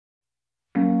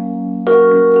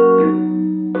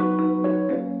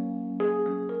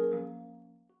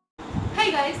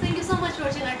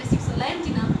Persian Artistic Soul. I am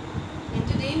Tina, and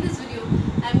today in this video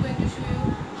I am going to show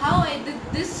you how I did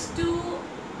these two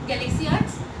galaxy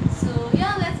arts. So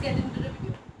yeah, let's get into the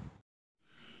video.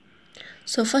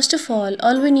 So first of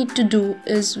all we need to do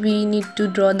is we need to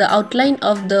draw the outline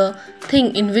of the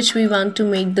thing in which we want to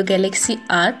make the galaxy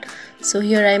art. So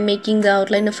here I am making the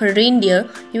outline of a reindeer.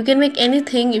 You can make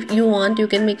anything if you want. You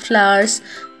can make flowers,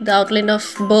 the outline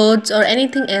of birds or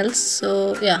anything else.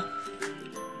 So yeah.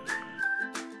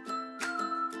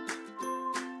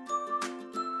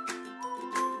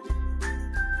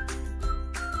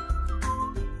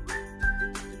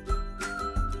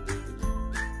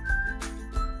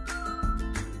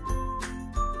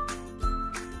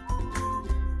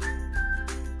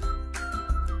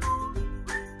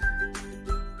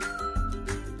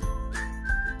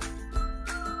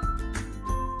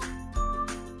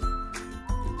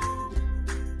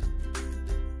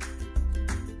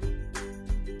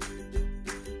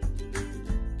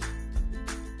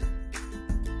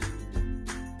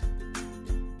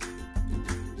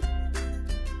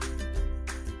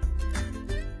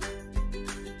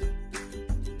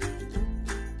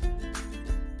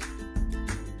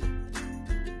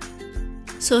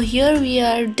 So here we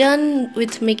are done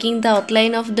with making the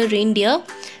outline of the reindeer.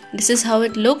 This is how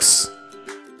it looks.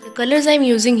 The colors I am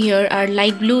using here are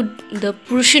light blue, the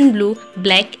Prussian blue,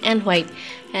 black and white.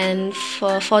 And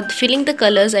for filling the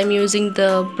colors I am using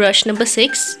the brush number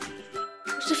 6.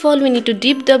 First of all, we need to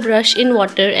dip the brush in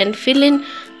water and fill in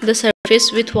the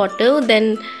surface with water.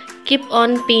 Then keep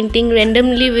on painting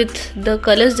randomly with the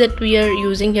colors that we are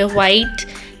using here, white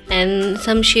and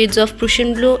some shades of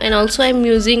Prussian blue, and also I am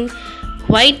using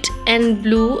white and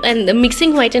blue and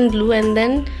mixing white and blue and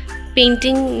then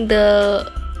painting the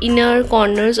inner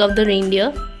corners of the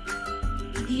reindeer.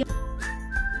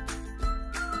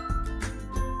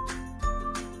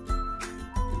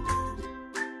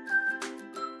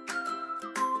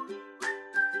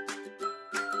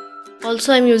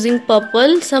 Also I'm using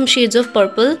purple, some shades of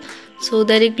purple, so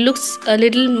that it looks a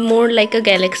little more like a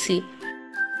galaxy.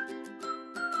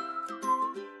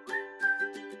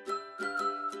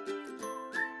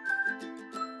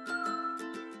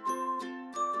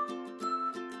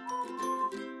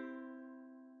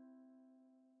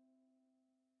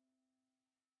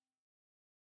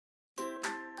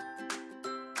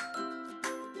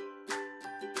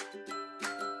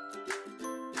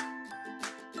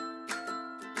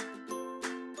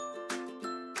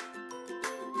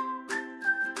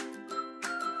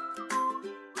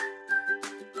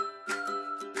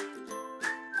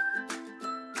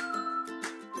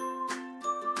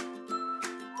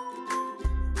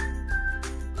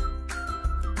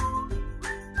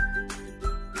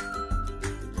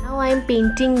 Now I am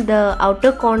painting the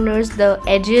outer corners, the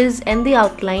edges and the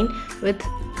outline with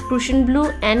Prussian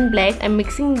blue and black. I am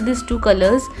mixing these two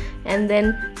colors and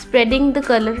then spreading the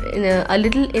color in a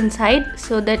little inside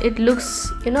so that it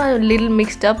looks, a little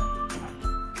mixed up.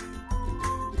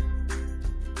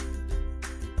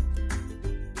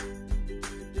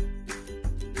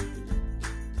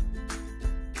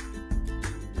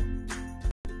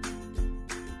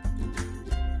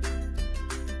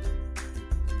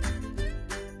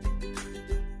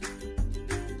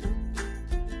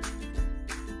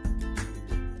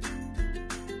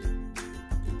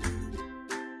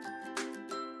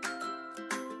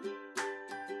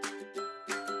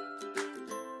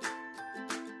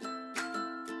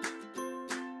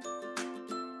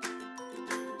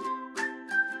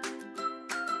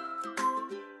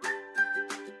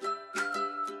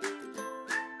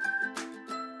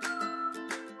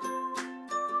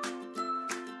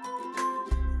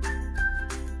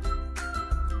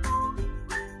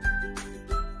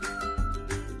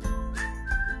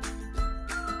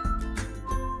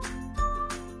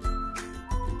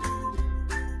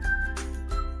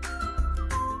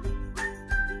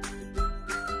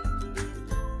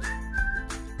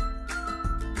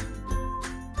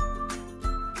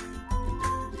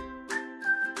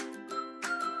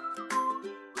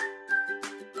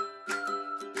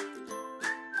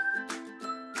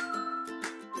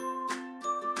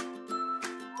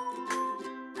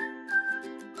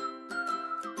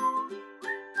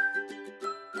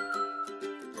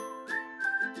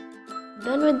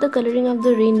 Done with the coloring of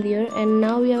the reindeer, and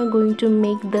now we are going to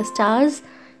make the stars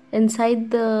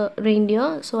inside the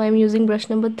reindeer. So I am using brush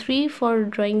number 3 for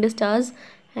drawing the stars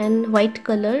and white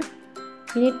color.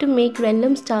 We need to make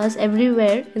random stars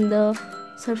everywhere in the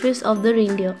surface of the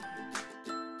reindeer.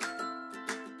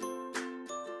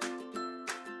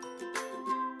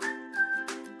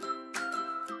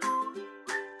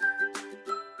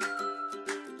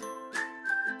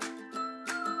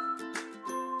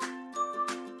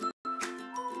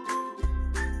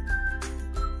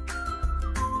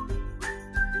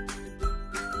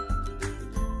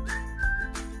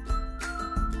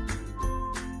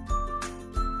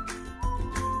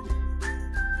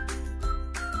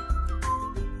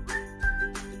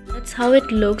 That's how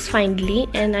it looks finally,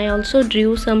 and I also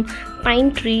drew some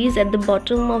pine trees at the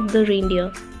bottom of the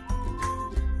reindeer.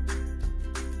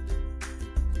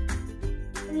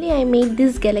 Finally, I made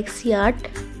this galaxy art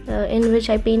in which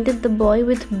I painted the boy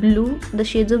with blue, the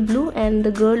shades of blue, and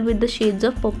the girl with the shades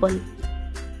of purple.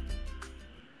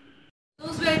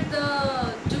 Those were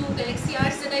the two galaxy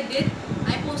arts that I did.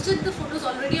 I posted the photos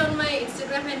already on my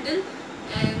Instagram handle,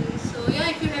 and so yeah,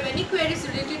 if you have any queries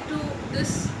related to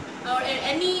this or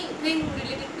anything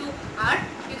related to art,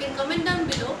 you can comment down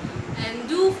below, and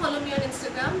do follow me on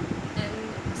Instagram and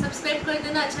subscribe कर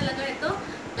देना, अच्छा लगा है तो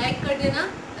like कर देना.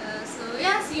 So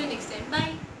yeah, see you next time. Bye.